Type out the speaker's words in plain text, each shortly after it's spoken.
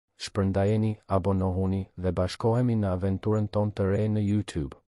Shpërndajeni, abonohuni dhe bashkohemi në aventurën tonë të re në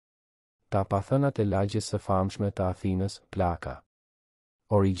YouTube. Ta pathënat e lagjes së famshme të Athinës, Plaka.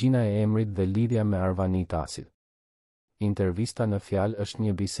 Origjina e emrit dhe lidhja me arvanitasit. Intervista në fjalë është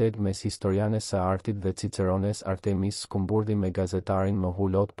një bisedë mes historianes së artit dhe Cicerones Artemis Skumburdhi me gazetarin më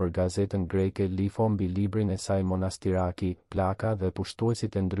hulot për gazetën greke Lifo mbi librin e saj monastiraki, Plaka dhe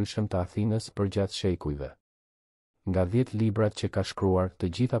pushtuesit e ndryshëm të Athinës përgjatë shekujve. Nga 10 librat që ka shkruar, të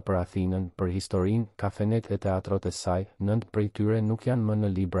gjitha për Athinën, për historinë, kafenet e teatrot e saj, 9 prej tyre nuk janë më në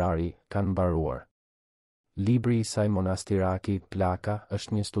librari, kanë mbaruar. Libri i saj monastiraki, Plaka,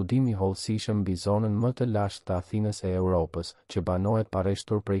 është një studim i hollësishëm mbi zonën më të lashtë të Athinës e Europës, që banohet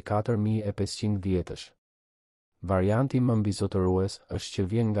pareshtur prej 4500 vjetësh. Varianti më mbizotërues është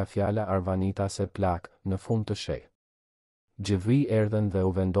që vjen nga fjala arvanitase plak, në fund të sheh. Gjëvi erdhen dhe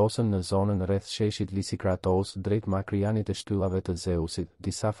u vendosën në zonën rreth sheshit Lisikratos drejt Makrianit e shtyllave të Zeusit,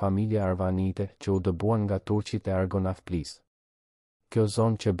 disa familje arvanite që u dëbuan nga turqit e Argonafplis. Kjo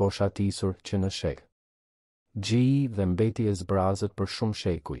zonë që boshatisur që në shek. Gjii dhe mbeti e zbrazët për shumë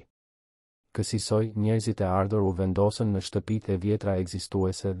shekuj. Kësisoj, njerëzit e ardhur u vendosën në shtëpitë e vjetra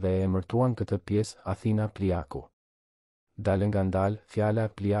ekzistuese dhe e emërtuan këtë pjesë Athina Pliaku. Dalë nga ndalë, fjala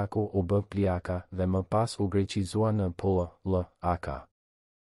Pliaku u bë Pliaka dhe më pas u greqizua në Plaka.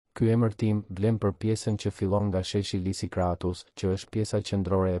 Ky emërtim vlen për pjesën që fillon nga sheshi Lisikratus, që është pjesa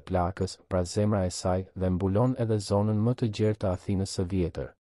qendrore e Plakës, pra zemra e saj, dhe mbulon edhe zonën më të gjerë të Athinës së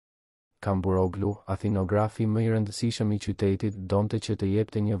vjetër. Kamburoglu, athinografi më i rëndësishëm i qytetit, donte që të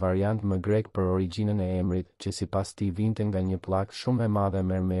jepte një variant më grek për origjinën e emrit, që sipas tij vinte nga një pllakë shumë e madhe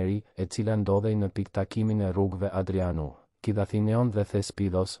mermeri, e cila ndodhej në piktakimin e rrugëve Adrianu, Kidathineon dhe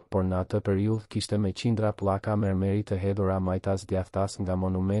Thespidos, por në atë periudhë kishte me qindra pllaka mermeri të hedhura majtas djathtas nga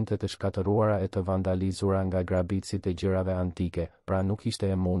monumente të shkatëruara e të vandalizura nga grabitësit e gjërave antike, pra nuk ishte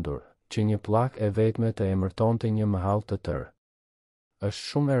e mundur që një pllakë e vetme të emërtonte një mahall të tërë. Është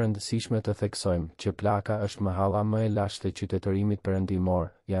shumë e rëndësishme të theksojmë që Plaka është mahalla më e lashtë e qytetërimit perëndimor,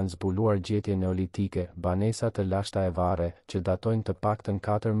 janë zbuluar gjetje neolitike, banesa të lashta e varre, që datojnë të paktën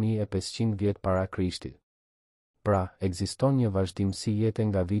 4500 vjet para Krishtit. Pra, ekziston një vazhdimsi jete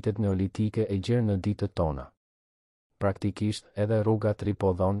nga vitet neolitike e gjerë në ditët tona. Praktikisht, edhe rruga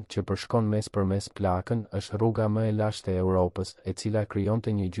Tripodhon që përshkon mes përmes Plakën është rruga më e lashtë e Europës, e cila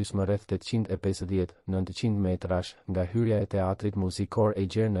krijonte një gjysmë rreth 850-900 metrash nga hyrja e teatrit muzikor e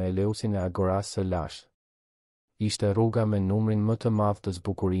gjerë në Eleusin e Agoras së lashtë. Ishte rruga me numrin më të madh të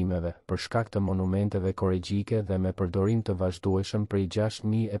zbukurimeve, për shkak të monumenteve koregjike dhe me përdorim të vazhdueshëm prej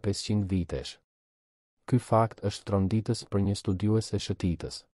 6500 vitesh. Ky fakt është tronditës për një studiues e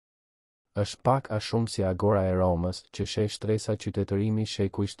shëtitës. Është pak a shumë si Agora e Romës, që sheh shtresa qytetërimi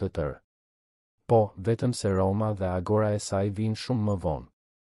shekujsh të tërë. Po, vetëm se Roma dhe Agora e saj vinë shumë më vonë.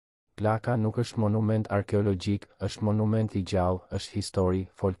 Plaka nuk është monument arkeologjik, është monument i gjallë, është histori,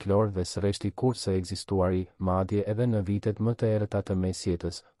 folklor dhe sëreshti kurse ekzistuari, madje edhe në vitet më të errëta të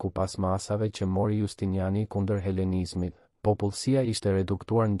mesjetës, ku pas masave që mori Justiniani kundër helenizmit, popullsia ishte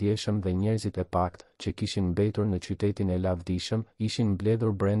reduktuar ndjeshëm dhe njerëzit e pakt, që kishin mbetur në qytetin e lavdishëm, ishin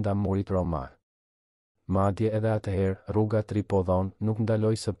mbledhur brenda murit roman. Madje edhe atëherë, rruga Tripodhon nuk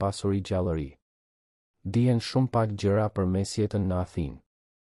ndaloi së pasuri gjallëri. Dihen shumë pak gjëra për mesjetën në Athinë.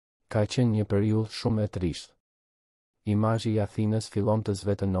 Ka qenë një periudhë shumë e trishtë. Imazhi i Athinës fillon të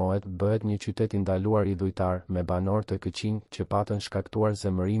zvetënohet, bëhet një qytet i ndaluar idhujtar, me banor të këqij që patën shkaktuar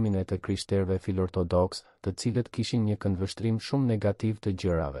zemërimin e të krishterëve filortodoks, të cilët kishin një këndvështrim shumë negativ të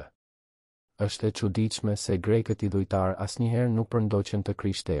gjërave. Është e çuditshme se grekët idhujtar asnjëherë nuk përndoqën të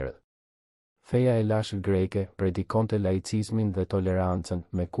krishterët. Feja e lashtë greke predikonte laicizmin dhe tolerancën,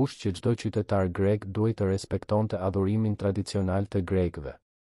 me kusht që çdo qytetar grek duhet të respektonte adhurimin tradicional të grekëve.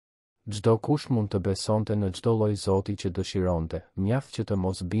 Çdo kush mund të besonte në çdo lloj zoti që dëshironte, mjaft që të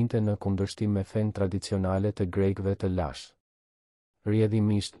mos binte në kundërshtim me fenë tradicionale të grekëve të lashtë.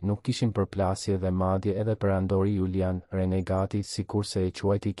 Rrjedhimisht nuk kishin përplasje dhe madje edhe perandori Julian, renegati sikurse e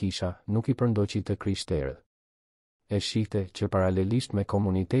quajti kisha, nuk i përndoqi të krishterët. E shihte që paralelisht me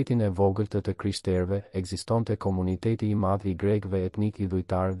komunitetin e vogël të krishterëve, ekzistonte komuniteti i madh i grekëve etnik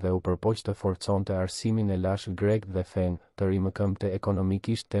idhujtar dhe u përpoq të forconte arsimin e lashtë grek dhe fenë, të rimëkëmbte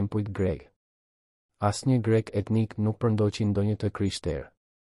ekonomikisht tempujt grek. Asnjë grek etnik nuk përndoqi ndonjë të krishterë.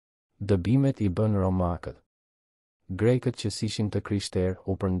 Dëbimet i bën romakët. Grekët që ishin të krishterë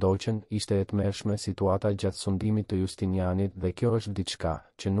u përndoqën, ishte e tmerrshme situata gjatë sundimit të Justinianit dhe kjo është diçka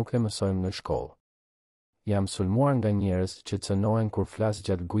që nuk e mësojmë në shkollë. Jam sulmuar nga njerëz që cënohen kur flas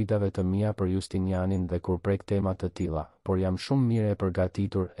gjatë guidave të mia për Justinianin dhe kur prek tema të tilla, por jam shumë mirë e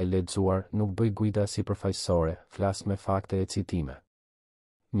përgatitur, e lexuar, nuk bëj guida sipërfaqësore, flas me fakte e citime.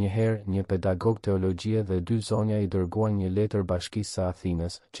 Njëherë, një pedagog teologjie dhe 2 zonja i dërguan një letër bashkisë së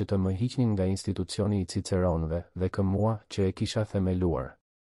Athinës që të më hiqnin nga institucioni i Ciceronëve dhe kë mua që e kisha themeluar.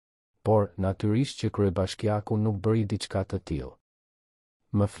 Por, natyrisht që kryebashkiaku nuk bëri diçka të tillë.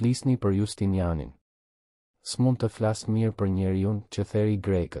 Më flisni për Justinianin. S'mund të flas mirë për njeriun që theri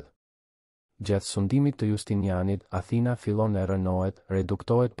grekët. Gjatë sundimit të Justinianit, Athina fillon e rënohet,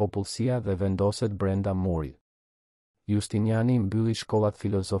 reduktohet popullsia dhe vendoset brenda murit. Justiniani mbylli shkollat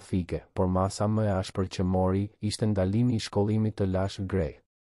filozofike, por masa më e ashpër që mori ishte ndalimi i shkollimit të lashtë grek.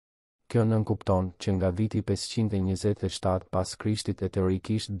 Kjo nënkupton që nga viti 527 pas Krishtit e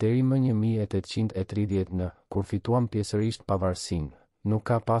teorikisht deri më 1830 kur fituam pjesërisht pavarësinë, nuk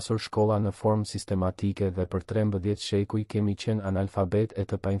ka pasur shkolla në formë sistematike dhe për 13 shekuj kemi qenë analfabet e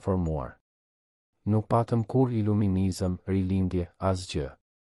të painformuar. Nuk patëm kur iluminizëm, rilindje, asgjë.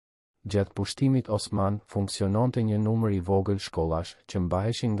 Gjatë pushtimit Osman funksiononte një numër i vogël shkollash që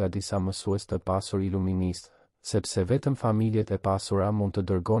mbaheshin nga disa mësues të pasur iluministë, sepse vetëm familjet e pasura mund të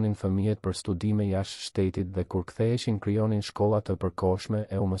dërgonin fëmijët për studime jashtë shtetit dhe kur ktheheshin krijonin shkolla të përkohshme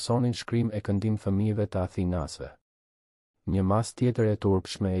e u mësonin shkrim e këndim fëmijëve të Athinasve. Një mas tjetër e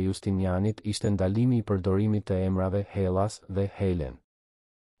turpshme e Justinianit ishte ndalimi i përdorimit të emrave Hellas dhe Helen.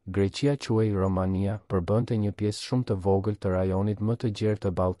 Greqia quhej Romania përbënte një pjesë shumë të vogël të rajonit më të gjerë të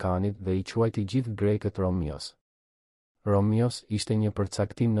Ballkanit dhe i quajti gjithë grekët Romios. Romios ishte një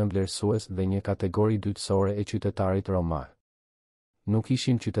përcaktim nënvlerësues dhe një kategori dytësore e qytetarit romak. Nuk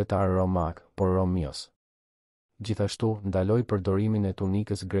ishin qytetarë romak, por Romios. Gjithashtu, ndaloi përdorimin e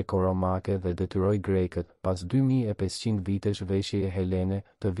tunikës greko-romake dhe detyroi grekët, pas 2500 vitesh veshjeje helene,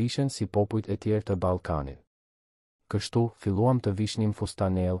 të vishen si popujt e tjerë të Ballkanit. Kështu, filluam të vishnim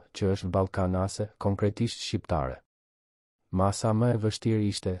fustanell, që është ballkanase, konkretisht shqiptare. Masa më e vështirë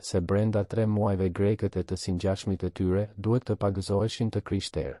ishte se brenda 3 muajve grekët e të singjashmit e tyre duhet të pagëzoheshin të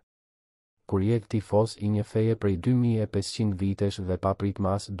krishterë. Kur je tifoz i një feje prej 2500 vitesh dhe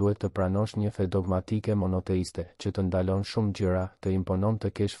papritmas duhet të pranosh një fe dogmatike monoteiste që të ndalon shumë gjëra, të imponon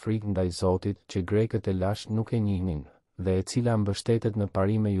të kesh frikë ndaj Zotit që grekët e lashtë nuk e njihnin, dhe e cila mbështetet në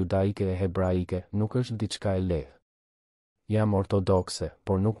parime judaike e hebraike, nuk është diçka e lehtë. Jam ortodokse,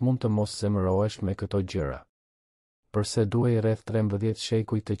 por nuk mund të mos zemërohesh me këto gjëra. Përse duhej rreth 13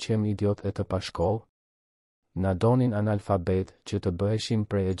 shekuj të qem idiot e të pashkoll? Na donin analfabet që të bëheshim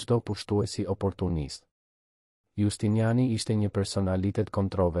prej e çdo pushtuesi oportunist. Justiniani ishte një personalitet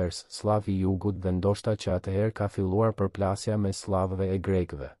kontrovers, slav i jugut dhe ndoshta që atëherë ka filluar përplasja me slavëve e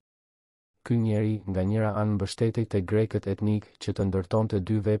grekëve. Ky njeri nga njëra anë mbështetej te grekët etnik që të ndërtonte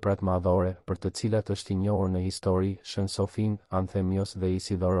 2 veprat madhore për të cilat është i njohur në histori, Shën Sofin, Anthemios dhe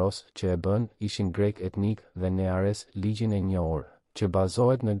Isidoros, që e bën ishin grek etnik dhe Neares, ligjin e njohur, që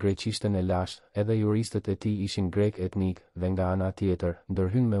bazohet në greqishtën e lashtë, edhe juristët e tij ishin grek etnik dhe nga ana tjetër,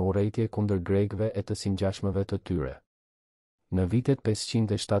 ndërhyn me urrëtie kundër grekëve e të singjashmëve të tyre. Në vitet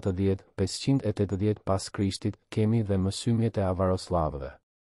 570-580 pas Krishtit, kemi dhe mësymjet e avaroslavëve.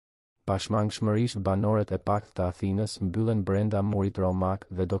 Pashmangshmërisht banorët e pakët të Athinës mbyllen brenda murit romak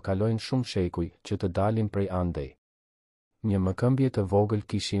dhe do kalojnë shumë shekuj që të dalin prej andej. Një mëkëmbje të vogël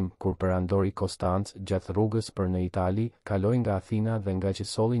kishim kur perandori Konstanc gjatë rrugës për në Itali kaloi nga Athina dhe nga që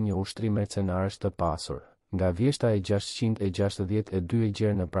solli një ushtri mercenarësh të pasur. Nga vjeshta e 662 e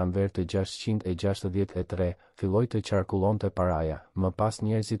gjerë në pranver të 663, filloi të qarkullonte paraja, më pas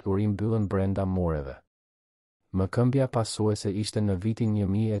njerëzit u rimbyllën brenda mureve. Mëkëmbja pasuese ishte në vitin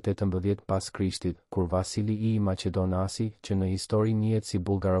 1018 pas Krishtit, kur Vasili I Maqedonasi, që në histori njihet si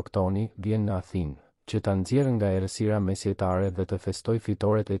Bullgaroktoni, vjen në Athinë, që ta nxjerrë nga errësira mesjetare dhe të festoj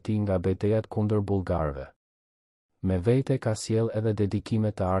fitoret e tij nga betejat kundër bullgarëve. Me vete ka sjell edhe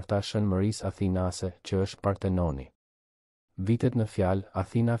dedikime të arta shënmërisë athinase, që është Partenoni. Vitet në fjalë,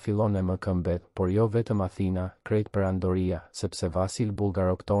 Athina fillon e mëkëmbet, por jo vetëm Athina, krejt perandoria, sepse Vasil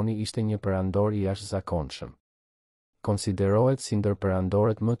Bullgaroktoni ishte një perandor i jashtëzakonshëm. Konsiderohet si ndër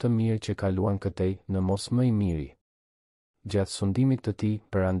perandorët më të mirë që kaluan këtej, në mos më i miri. Gjatë sundimit të tij,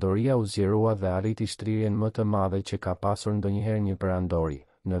 perandoria u zgjerua dhe arriti shtrirjen më të madhe që ka pasur ndonjëherë një perandori.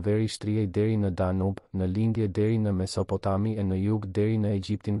 Në veri shtrihej deri në Danub, në lindje deri në Mesopotami e në jug deri në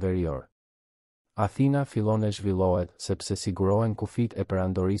Egjiptin verior. Athina fillon e zhvillohet sepse sigurohen kufit e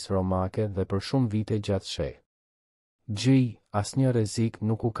perandorisë romake dhe për shumë vite gjatë sheh. Asnjë rrezik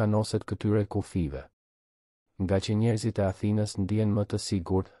nuk u kanoset këtyre kufive. Nga që njerëzit e Athinës ndihen më të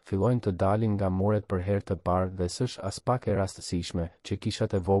sigurt, fillojnë të dalin nga muret për herë të parë dhe s'është as pak e rastësishme që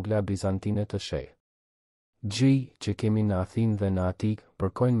kishat e vogla bizantine të sheh. Që kemi në Athinë dhe në Atik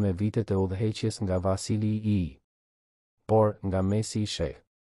përkojnë me vitet e udhëheqjes nga Vasili I. Por, nga mesi i sheh.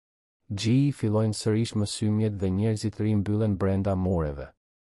 Fillojnë sërish mësymjet dhe njerëzit rimbyllen brenda mureve.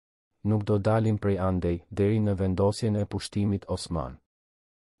 Nuk do dalim prej andej deri në vendosjen e pushtimit Osman.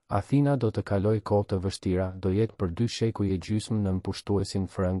 Athina do të kaloj kohë të vështira, do jetë për 2 shekuj e gjysmë në mpushtuesin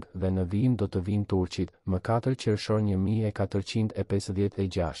frëng dhe në vijim do të vinë turqit, më 4 qershor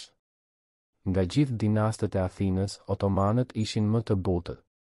 1456. Nga gjithë dinastët e Athinës, otomanët ishin më të butët.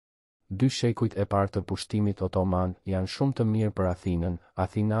 2 shekujt e parë të pushtimit otoman janë shumë të mirë për Athinën.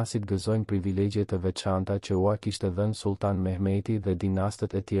 Athinasit gëzojnë privilegje të veçanta që ua kishte dhënë Sultan Mehmeti dhe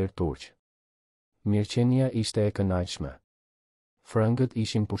dinastët e tjerë turq. Mirëqenia ishte e kënaqshme. Frëngët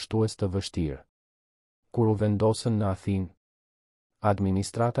ishin pushtues të vështirë. Kur u vendosën në Athinë,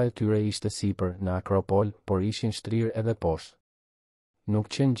 administrata e tyre ishte sipër në Akropol, por ishin shtrirë edhe poshtë. Nuk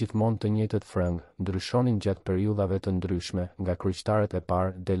qenë gjithmonë të njëjtët frëngë, ndryshonin gjatë periudhave të ndryshme, nga kryqtarët e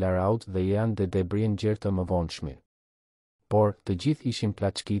parë, Delaraut dhe Jean de Debrien gjerë të mëvonshmi. Por, të gjithë ishin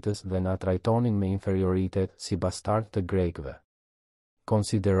plaçkitës dhe na trajtonin me inferioritet si bastard të grekëve.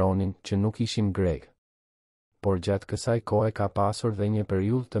 Konsideronin që nuk ishim grek. Por gjatë kësaj kohe ka pasur dhe një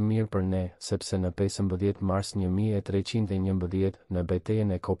periudhë të mirë për ne, sepse në 15 mars 1311 në betejën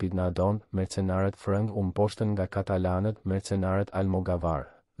e Kopitnadon, mercenarët frëng u mposhtën nga katalanët, mercenarët almogavar,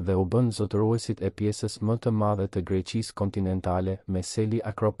 dhe u bën zotëruesit e pjesës më të madhe të Greqisë kontinentale me seli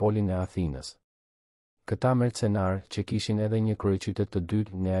Akropolin e Athinës. Këta mercenarë, që kishin edhe një kryeqytet të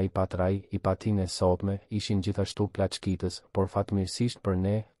dytë në Patrai, i Patinë e sotme, ishin gjithashtu plaçkitës, por fatmirësisht për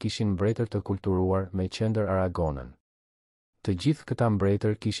ne, kishin mbretër të kulturuar me qendër Aragonën. Të gjithë këta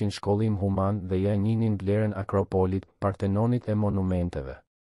mbretër kishin shkollim human dhe ja njihnin vlerën Akropolit, Partenonit e monumenteve.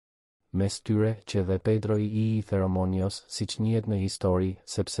 Mes tyre që dhe Pedro I Theromonios, siç njihet në histori,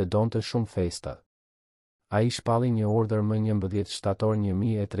 sepse donte shumë festa. Ai shpalli një urdhër më 11 shtator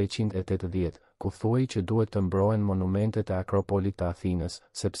 1380, ku thuaj që duhet të mbrohen monumentet e Akropolit të Athinës,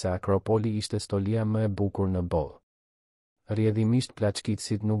 sepse Akropoli ishte stolia më e bukur në botë. Rrjedhimisht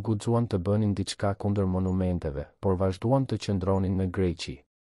plaçkitësit nuk guxuan të bënin diçka kundër monumenteve, por vazhduan të qëndronin në Greqi.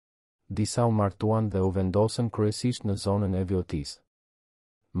 Disa u martuan dhe u vendosën kryesisht në zonën e Vjotisë.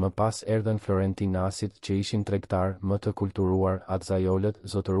 Më pas erdhën Florentinasit që ishin tregtar më të kulturuar, Atzajolët,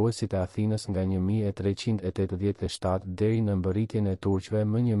 zotëruesit e Athinës nga 1387 deri në mbërritjen e turqëve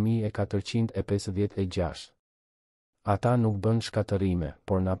më 1456. Ata nuk bën shkatërime,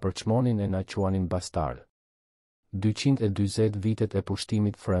 por na përçmonin e na quanin bastard. 240 vitet e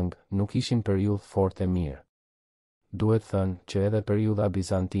pushtimit frëng nuk ishin periudhë fort e mirë. Duhet thënë që edhe periudha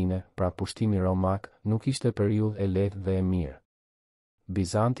bizantine, pra pushtimi romak, nuk ishte periudhë e lehtë dhe e mirë.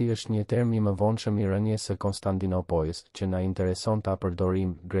 Bizanti është një term I mëvonshëm I rënies së Konstantinopojës, që na intereson ta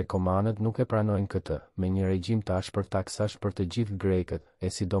përdorim. Grekomanët nuk e pranojnë këtë, me një regjim të ashpër taksash për të gjithë grekët, e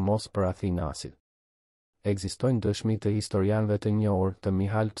sidomos për Athinasit. Ekzistojnë dëshmi të historianëve të njohur të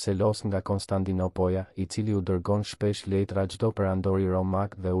Mihal Pselos nga Konstantinopoja, I cili u dërgon shpesh letra çdo perandori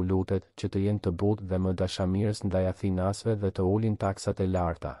romak dhe u lutet që të jenë të butë dhe më dashamirës ndaj Athinasve dhe të ulin taksat e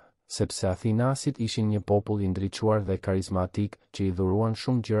larta, sepse Athinasit ishin një popull I ndriçuar dhe karizmatik që I dhuruan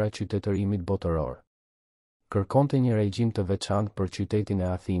shumë gjëra qytetërimit botëror. Kërkonte një regjim të veçantë për qytetin e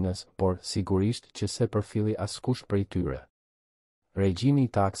Athinës, por sigurisht që se përfilli askush prej tyre. Regjimi I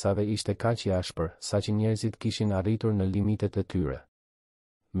taksave ishte kaq I ashpër, saqë njerëzit kishin arritur në limitet e tyre.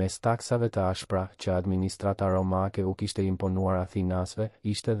 Mes taksave të ashpra që administrata romake u kishte imponuar Athinasve,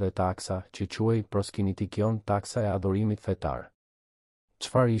 ishte dhe taksa që quhej proskinitikion, taksa e adhurimit fetar.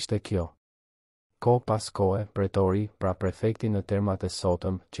 Çfarë ishte kjo? Kohë pas kohe, pretori, pra prefekti në termat e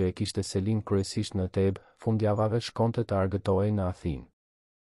sotëm, që e kishte selin kryesisht në Tebë, fundjavave shkonte të argëtohej në Athinë.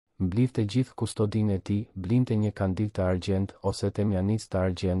 Mblidhte gjithë kustodinë e tij, blinte një kandil të argjend ose temjanicë të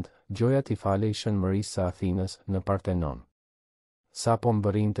argjend, gjojat I falej shënmërisë së Athinës në Partenon. Sa po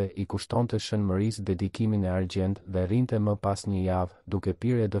mbërrinte, I kushtonte shënmërisë dedikimin e argjend dhe rrinte më pas një javë, duke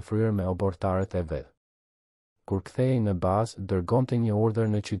pirë e dëfryer me obortarët e vet. Kur kthehej në bazë, dërgonte një urdhër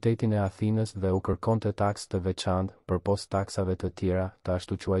në qytetin e Athinës dhe u kërkonte taksë të veçantë, përpos taksave të tjera, të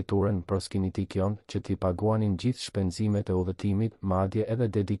ashtu quajturën proskinitikion, që t'i paguanin gjithë shpenzimet e udhëtimit, madje edhe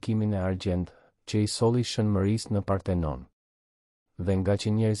dedikimin e argjend, që I solli shënmërisë në Partenon. Dhe nga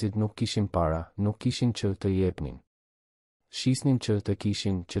që njerëzit nuk kishin para, nuk kishin që të jepnin. Shisnin që të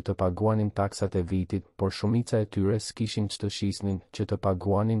kishin që të paguanin taksat e vitit, por shumica e tyre s'kishin që të shisnin që të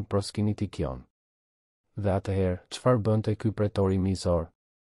paguanin proskinitikion. Dhe atëherë, çfarë bënte ky pretori mizor?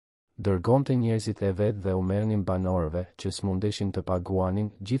 Dërgonte njerëzit e vet dhe u merrnin banorëve që s'mundeshin të paguanin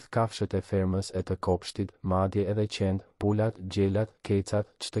gjithë kafshët e fermës e të kopshtit, madje edhe qend, pulat, gjelat,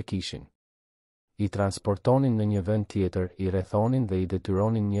 kecat, ç'të kishin. I transportonin në një vend tjetër, I rrethonin dhe I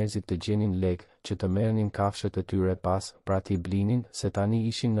detyronin njerëzit të gjenin lek që të merrnin kafshët e tyre pas, pra t'i blinin, se tani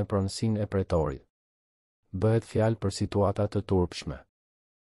ishin në pronësinë e pretorit. Bëhet fjalë për situata të turpshme.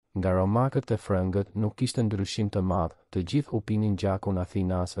 Nga romakët e frëngët nuk kishte ndryshim të madh, të gjithë u pinin gjakun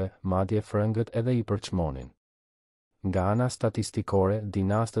athinasve, madje frëngët edhe i përçmonin. Nga ana statistikore,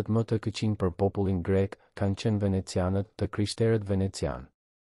 dinastët më të këqij për popullin grek kanë qenë venecianët, të krishterët venecian.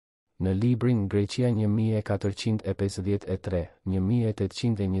 Në librin Greqia 1453,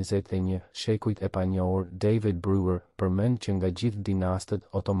 1821, shekujt e panjohur, David Brewer përmend që nga gjithë dinastët,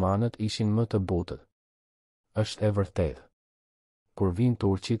 otomanët ishin më të butët. Është e vërtetë. Kur vinë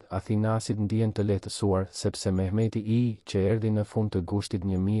turqit, athinasit ndihen të lehtësuar sepse Mehmeti I, që erdhi në fund të gushtit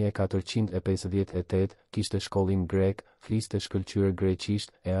 1458, kishte shkollim grek, fliste shkëlqyer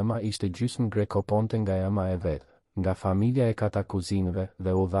greqisht, e ama ishte gjysmë grekoponte nga ama e vet, nga familja e katakuzinëve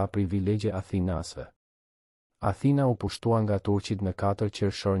dhe u dha privilegje athinasve. Athina u pushtua nga turqit në 4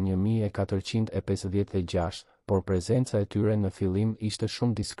 qershor 1456, por prezenca e tyre në fillim ishte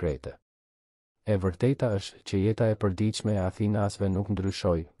shumë diskrete. E vërteta është që jeta e përditshme e athinasve nuk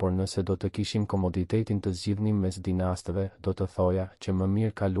ndryshoi, por nëse do të kishim komoditetin të zgjidhnim mes dinastëve, do të thoja që më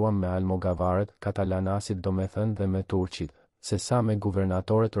mirë kaluam me almogavarët, katalanasit domethënë dhe me turqit, se sa me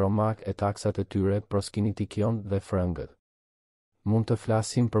guvernatorët romak e taksat e tyre proskinitikion dhe frëngët. Mund të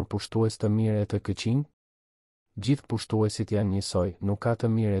flasim për pushtues të mirë e të këqij? Gjithë pushtuesit janë njësoj, nuk ka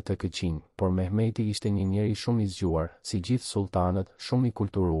të mirë e të këqij, por Mehmeti ishte një njeri shumë i zgjuar, si gjithë sultanët, shumë i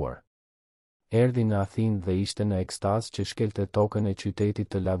kulturuar. Erdhi në Athinë dhe ishte në ekstaz që shkelte tokën e qytetit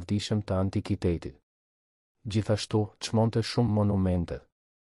të lavdishëm të antikitetit. Gjithashtu, çmonte shumë monumente.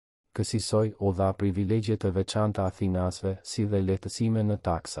 Kësaj u dha privilegje të veçanta athinasve, si dhe lehtësime në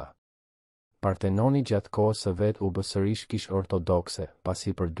taksa. Partenoni gjatë kohës së vet u bë sërish kish ortodokse,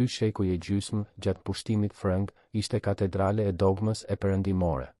 pasi për 2 shekuj e gjysmë, gjatë pushtimit frëng, ishte katedrale e dogmës e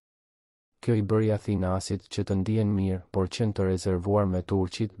perëndimore. Kjo i bëri athinasit që të ndihen mirë, por qenë të rezervuar me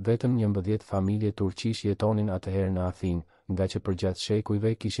turqit, vetëm 11 familje turqish jetonin atëherë në Athinë, nga që përgjatë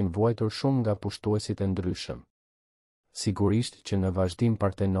shekujve kishin vuajtur shumë nga pushtuesit e ndryshëm. Sigurisht që në vazhdim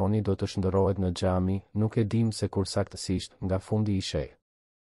Partenoni do të shndërrohet në xhami, nuk e dim se kur saktësisht, nga fundi i sheh.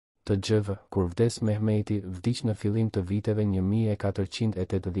 Të gjëvë, kur vdes Mehmeti, vdiq në fillim të viteve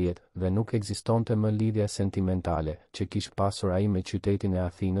 1480 dhe nuk ekzistonte më lidhja sentimentale që kishte pasur ai me qytetin e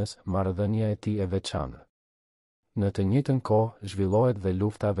Athinës, marrëdhënia e tij e veçantë. Në të njëjtën kohë, zhvillohet dhe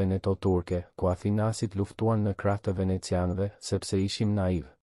lufta veneto-turke, ku athinasit luftuan në krah të venecianëve sepse ishim naiv.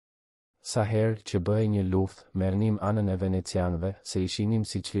 Sa herë që bëhej një luftë, merrnim anën e venecianëve se ishinim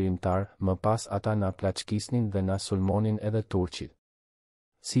si çlirimtar, më pas ata na plaçkisnin dhe na sulmonin edhe turqit.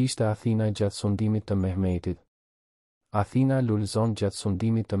 Si ishte Athina gjatë sundimit të Mehmetit? Athina lulëzon gjatë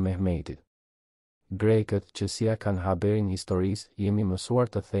sundimit të Mehmetit. Grekët që sia kanë haberin historisë, jemi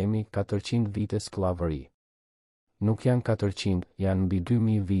mësuar të themi 400 vite skllavëri. Nuk janë 400, janë mbi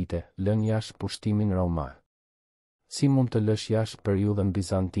 2000 vite, lën jashtë pushtimin romak. Si mund të lësh jashtë periudhën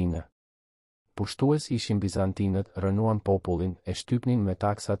bizantine? Pushtues ishin bizantinët, rënuan popullin, e shtypnin me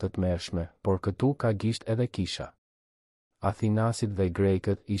taksa të tmerrshme, por këtu ka gisht edhe kisha. Athinasit dhe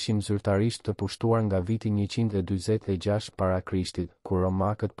grekët ishin zyrtarisht të pushtuar nga viti 146 para Krishtit, kur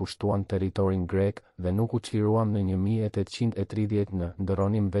romakët pushtuan territorin grek dhe nuk u çliruam në 1830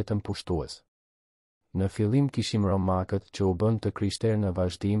 ndëronim vetëm pushtues. Në fillim kishim romakët që u bën të krishterë në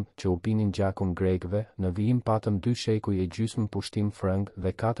vazhdim, që u pinin gjakun grekëve, në vijim patëm 2 shekuj e gjysmë pushtim frëng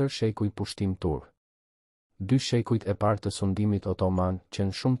dhe 4 shekuj pushtim turk. 2 shekujt e parë të sundimit otoman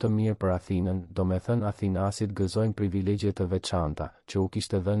qenë shumë të mirë për Athinën, domethënë athinasit gëzojnë privilegje të veçanta, që u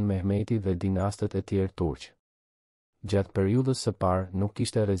kishte dhënë Mehmeti dhe dinastët e tjerë turq. Gjatë periudhës së parë nuk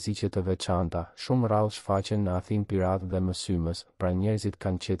kishte rreziqe të veçanta, shumë rrallë shfaqen në Athinë piratë dhe mësymës, pra njerëzit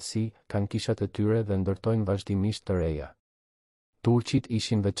kanë qetësi, kanë kishat e tyre dhe ndërtojnë vazhdimisht të reja. Turqit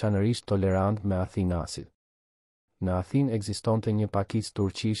ishin veçanërisht tolerant me athinasit. Në Athinë ekzistonte një pakicë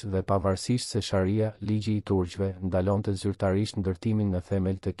turqish dhe pavarësisht se sharia, ligji i turqve, ndalonte zyrtarisht ndërtimin në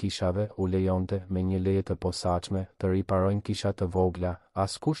themel të kishave, u lejonte, me një leje të posaçme, të riparojnë kisha të vogla,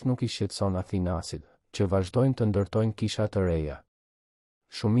 askush nuk I shqetëson athinasit, që vazhdojnë të ndërtojnë kisha të reja.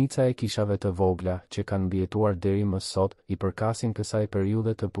 Shumica e kishave të vogla, që kanë mbijetuar deri më sot, I përkasin kësaj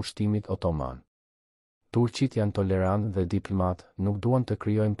periudhe të pushtimit otoman. Turqit janë tolerant dhe diplomat, nuk duan të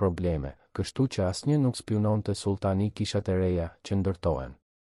krijojnë probleme, kështu që asnjë nuk spionon të sultani kishat e reja që ndërtohen.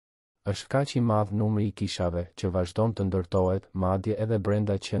 Është kaq I madh numri I kishave që vazhdon të ndërtohet, madje edhe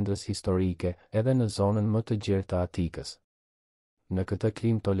brenda qendrës historike, edhe në zonën më të gjerë të Atikës. Në këtë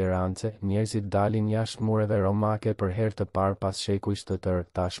klim tolerance, njerëzit dalin jashtë mureve romake për herë të parë pas shekujsh të tërë,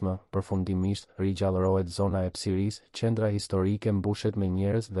 tashmë, përfundimisht, rigjallërohet zona e Psirisë, qendra historike mbushet me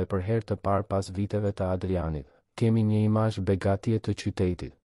njerëz dhe për herë të parë pas viteve të Adrianit, kemi një imazh begatie të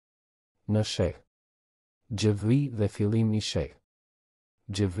qytetit. Në sheh. Gjëvi dhe fillim I sheh.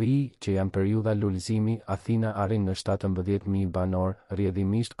 GVI, që janë periudha lulëzimi, Athina arrin në 17.000 banor,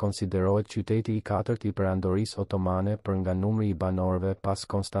 rrjedhimisht konsiderohet qyteti i katërt i perandorisë otomane për nga numri i banorëve pas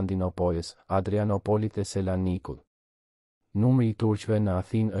Konstantinopolës, Adrianopolit e Selanikut. Numri i turqëve në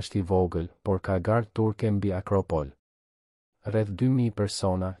Athinë është i vogël, por ka gardë turke mbi Akropol. Rreth 2.000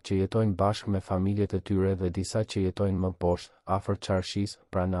 persona që jetojnë bashkë me familjet e tyre dhe disa që jetojnë më poshtë, afër çarshis,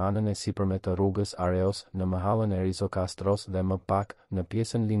 pra në anën e sipërme të rrugës Areos, në mahallën e Rizokastros dhe më pak, në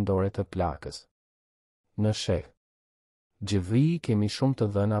pjesën lindore të Plakës. Në sheh GVI kemi shumë të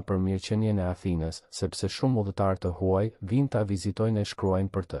dhëna për mirëqenien e Athinës, sepse shumë udhëtar të huaj vinë ta vizitojnë e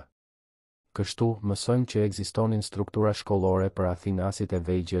shkruajnë për të. Kështu, mësojmë që ekzistonin struktura shkollore për athinasit e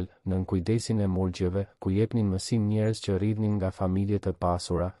vegjël, nën kujdesin e murgjeve, ku jepnin mësim njerëz që rridhnin nga familje të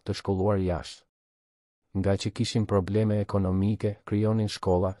pasura, të shkolluar jashtë. Nga që kishin probleme ekonomike, krijonin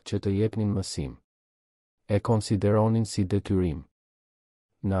shkolla që të jepnin mësim. E konsideronin si detyrim.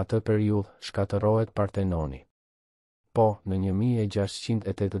 Në atë periudhë, shkatërohet Partenoni. Po, në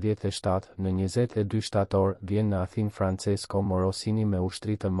 1687, në 22 shtator, vjen në Athinë Francesco Morosini me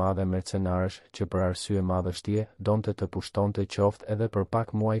ushtri të madhe mercenarësh që për arsye madhështie donte të pushtonte qoftë edhe për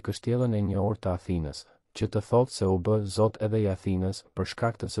pak muaj kështjellën e njohur të Athinës, që të thotë se u bë zot edhe i Athinës për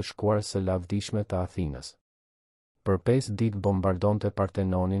shkak të së shkuarës së lavdishme të Athinës. Për 5 ditë bombardonte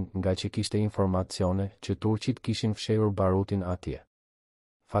Partenonin nga që kishte informacione që turqit kishin fshehur barutin atje.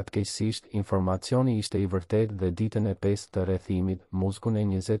 Fatkeqësisht, informacioni ishte i vërtetë dhe ditën e 5 të rrethimit, muzkun e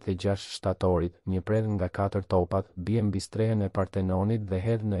 26 shtatorit, një predh nga 4 topat, bie mbi strehën e Partenonit dhe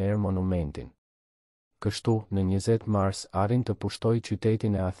hedh në erë monumentin. Kështu, në 20 mars, arrin të pushtoi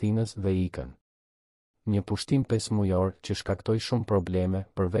qytetin e Athinës dhe ikën. Një pushtim 5 mujor që shkaktoi shumë probleme,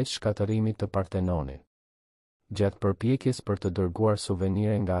 përveç shkatërimit të Partenonit. Gjatë përpjekjes për të dërguar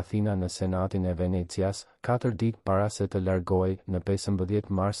suvenire nga Athina në Senatin e Venecias, 4 ditë para se të largohej, në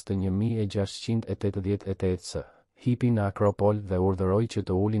 15 mars të 1688 hipi në Akropol dhe urdhëroi që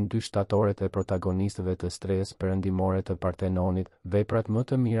të ulin 2 shtatoret e protagonistëve të strehës perëndimore të Partenonit, veprat më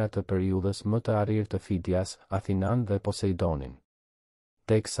të mira të periudhës më të arrirë të Fidias, Athinan dhe Poseidonin.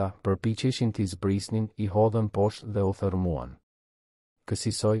 Teksa, përpiqeshin t'i zbrisnin, i hodhën poshtë dhe u thërmuan.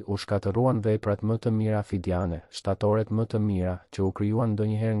 Kësaj u shkatëruan veprat më të mira fidiane, shtatoret më të mira që u krijuan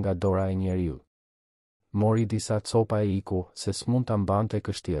ndonjëherë nga dora e njeriu. Mori disa copa e iku, se s'mund ta mbante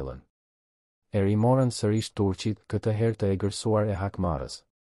kështjellën. E rimorën sërish turqit, këtë herë të egërsuar e hakmarrës.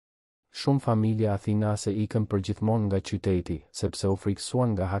 Shumë familje athinase ikën përgjithmonë nga qyteti, sepse u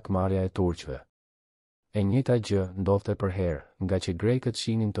friksuan nga hakmarrja e turqëve. E njëjta gjë ndodhte për herë, nga që grekët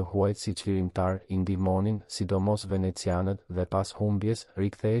shihnin të huajt si çlirimtar i ndihmonin, sidomos venecianët, dhe pas humbjes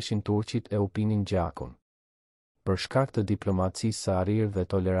riktheheshin turqit e u pinin gjakun. Për shkak të diplomacisë së arrirë dhe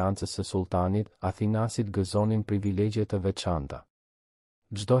tolerancës së sultanit, athinasit gëzonin privilegje të veçanta.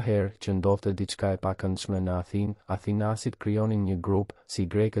 Çdo herë që ndodhte diçka e pakëndshme në Athinë, athinasit krijonin një grup, si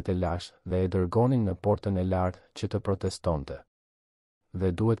grekët e lashtë, dhe e dërgonin në portën e lartë që të protestonte.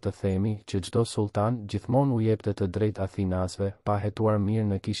 Dhe duhet të themi që çdo sultan gjithmonë u jepte të drejtë athinasve, pa hetuar mirë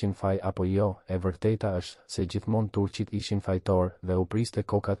në kishin faj apo jo. E vërteta është se gjithmonë turqit ishin fajtor dhe u priste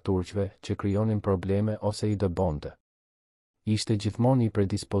kokat turqëve që krijonin probleme ose i dëbonte. Ishte gjithmonë i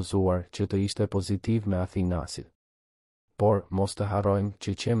predispozuar që të ishte pozitiv me athinasit. Por, mos të harrojmë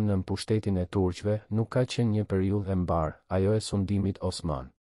që qemë në pushtetin e turqëve nuk ka qenë një periudhë e mbarë, ajo e sundimit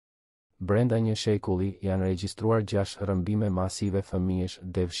Osman. Brenda një shekulli janë regjistruar 6 rrëmbime masive fëmijësh,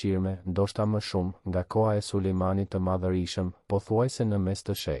 devshirme, ndoshta më shumë, nga koha e Sulejmanit të Madhërisëm, pothuajse në mes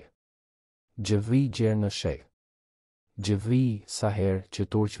të sheh. GVI gjerë në sheh. GVI, sa herë që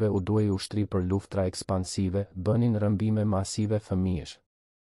turqëve u duhej ushtri për luftra ekspansive, bënin rrëmbime masive fëmijësh.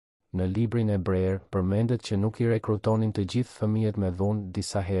 Në librin ebreer, përmendet që nuk i rekrutonin të gjithë fëmijët me dhunë,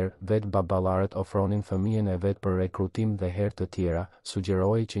 disa herë, vetë baballarët ofronin fëmijën e vetë për rekrutim dhe herë të tjera,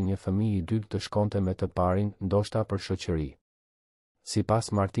 sugjerohej që një fëmijë i dytë të shkonte me të parin, ndoshta për shoqëri.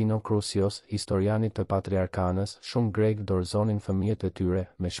 Sipas Martino Crusios, historianit të patriarkanës, shumë grek dorëzonin fëmijët e tyre,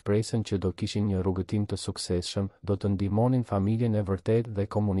 me shpresën që do kishin një rrugëtim të suksesshëm, do të ndihmonin familjen e vërtetë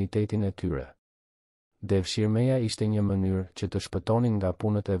dhe komunitetin e tyre. Devshirmeja ishte një mënyrë që të shpëtonin nga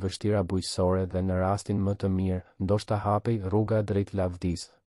punët e vështira bujqësore dhe në rastin më të mirë, ndoshta hapej rruga drejt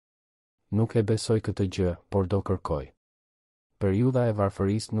lavdisë. Nuk e besoj këtë gjë, por do kërkoj. Periudha e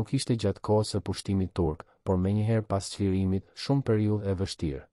varfërisë nuk ishte gjatë kohës së pushtimit turk, por menjëherë pas çlirimit, shumë periudhë e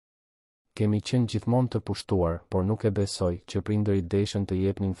vështirë. Kemi qenë gjithmonë të pushtuar, por nuk e besoj që prindërit deshën të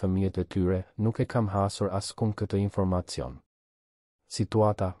jepnin fëmijët e tyre, nuk e kam hasur askund këtë informacion.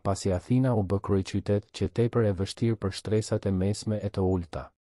 Situata, pasi Athina u bë kryeqytet që tepër e vështirë për shtresat e mesme e të ulta.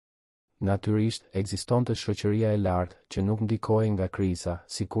 Natyrisht, ekzistonte shoqëria e lartë që nuk ndikohej nga kriza,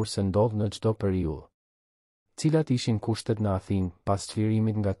 sikurse ndodh në çdo periudhë. Cilat ishin kushtet në Athinë pas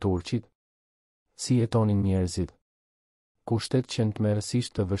çlirimit nga turqit? Si jetonin njerëzit? Kushtet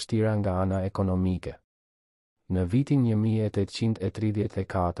qendrësisht të vështira nga ana ekonomike. Në vitin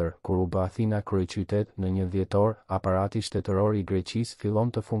 1834, kur u bë Athina kryeqytet në 1 dhjetor, aparati shtetëror i Greqisë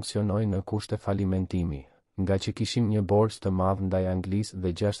fillon të funksionojë në kushte falimentimi, nga që kishim një borxh të madh ndaj Anglisë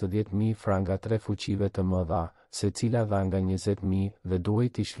dhe 60.000 franga 3 fuqive të mëdha, secila dha nga 20.000 dhe duhej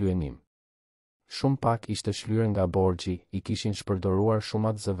t'i shlyenim. Shumë pak ishte shlyer nga borxhi, i kishin shpërdoruar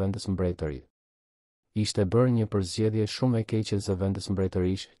shumat zëvendës mbretërit. Ishte bërë një përzgjedhje shumë e keqe zëvendës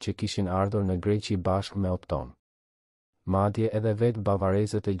mbretërish që kishin ardhur në Greqi bashkë me Oton. Madje edhe vetë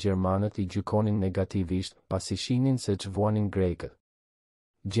bavarezët e gjermanët i gjykonin negativisht, pasi shihnin se ç'vuanin grekët.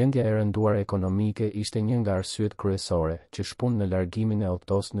 Gjendja e rënduar ekonomike ishte një nga arsyet kryesore që shpun në largimin e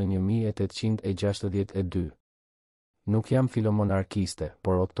Otos në 1862. Nuk jam filomonarkiste,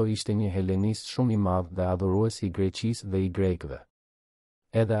 por Otto ishte një helenist shumë i madh dhe adhurues i Greqisë dhe i grekëve.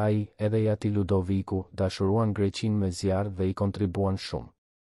 Edhe ai, edhe i ati Ludoviku, dashuruan Greqinë me zjarr dhe i kontribuan shumë.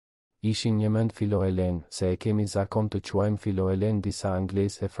 Ishin një mend filohelen, se e kemi zakon të quajmë filohelen disa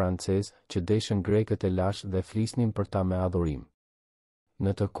anglez e francez që deshën grekët e lash dhe flisnin për ta me adhurim.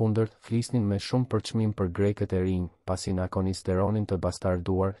 Në të kundërt, flisnin me shumë përçmim për grekët e rinj, pasi na konsideronin të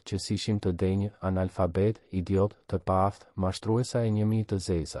bastarduar që ishim të denjë, analfabet, idiot, të paaft, mashtruesa e 1000 të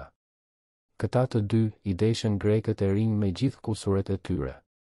zeza. Këta të dy i deshën grekët e rinj me gjithë kusuret e tyre.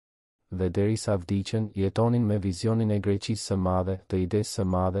 Dhe derisa vdiqën, jetonin me vizionin e Greqisë së madhe, të idesë së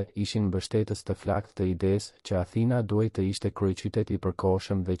madhe, ishin mbështetës të flakt të idesë që Athina duhej të ishte kryeqytet i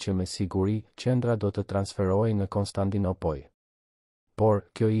përkohshëm dhe që me siguri qendra do të transferohej në Konstantinopol. Por,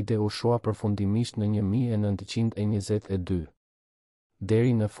 kjo ide u shua përfundimisht në 1922.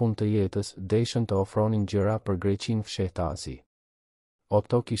 Deri në fund të jetës, deshën të ofronin gjëra për Greqinë fshehtasi.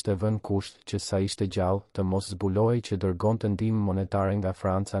 Otto kishte vënë kusht që sa ishte gjallë të mos zbulohej që dërgonte ndihmë monetare nga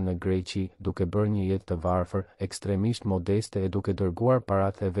Franca në Greqi, duke bërë një jetë të varfër, ekstremisht modeste e duke dërguar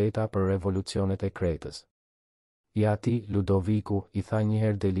paratë e veta për revolucionet e Kretës. I ati, Ludoviku, i tha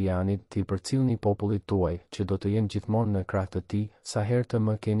njëherë Delianit, ti përcillni popullit tuaj, që do të jem gjithmonë në krah të tij, sa herë të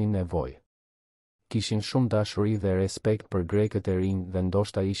më keni nevojë. Kishin shumë dashuri dhe respekt për grekët e rinj dhe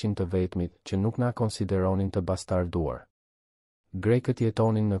ndoshta ishin të vetmit që nuk na konsideronin të bastarduar. Grekët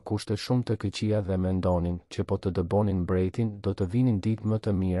jetonin në kushte shumë të këqija dhe mendonin që po të dëbonin mbretin do të vinin ditë më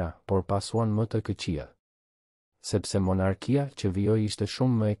të mira, por pasuan më të këqija. Sepse monarkia që vijoi ishte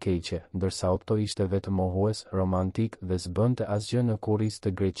shumë më e keqe, ndërsa Otto ishte vetëm mohues, romantik dhe s'bënte asgjë në kurrizë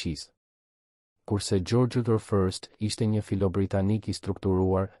të Greqisë. Kurse George I ishte një filo-britanik i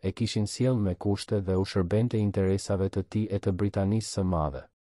strukturuar, e kishin sjell me kushte dhe u shërbente interesave të tij e të Britanisë së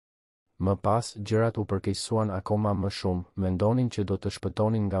Madhe. Më pas, gjërat u përkeqësuan akoma më shumë, mendonin që do të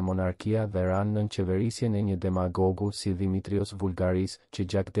shpëtonin nga monarkia dhe ranë nën qeverisjen e një demagogu si Dimitrios Vulgaris që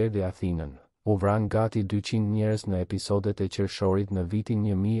gjakderdhi Athinën. U vran gati 200 njerëz në episodet e qershorit në vitin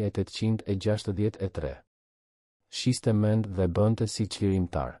 1863. Shiste mend dhe bënte si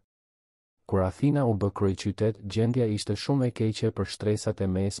çlirimtar. Kur Athina u bë kryeqytet, gjendja ishte shumë e keqe për shtresat e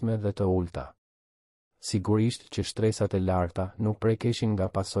mesme dhe të ulta. Sigurisht që shtresat e larta nuk prekeshin nga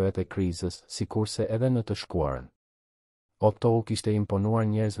pasojat e krizës, sikurse edhe në të shkuarën. Otto u kishte imponuar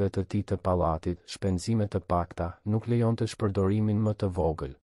njerëzve të tij të pallatit, shpenzime të pakta, nuk lejonte shpërdorimin më të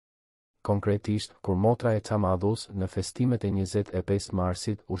vogël. Konkretisht, kur motra e Camadhus në festimet e 25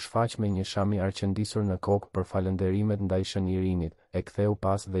 marsit u shfaq me një shami arqendisur në kokë për falënderimet ndaj shënirinit, e ktheu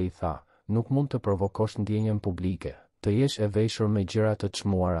pas dhe i tha, nuk mund të provokosh ndjenjen publike, të jesh e veshur me gjëra të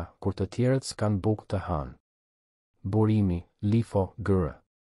çmuara, kur të tjerët s'kan bukë të hanë. Burimi, Lifo, Gr.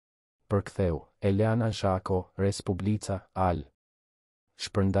 Përktheu, Eleana Zhako, Respublica, Al.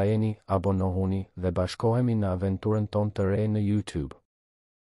 Shpërndajeni, abonohuni dhe bashkohemi në aventurën tonë të re në YouTube.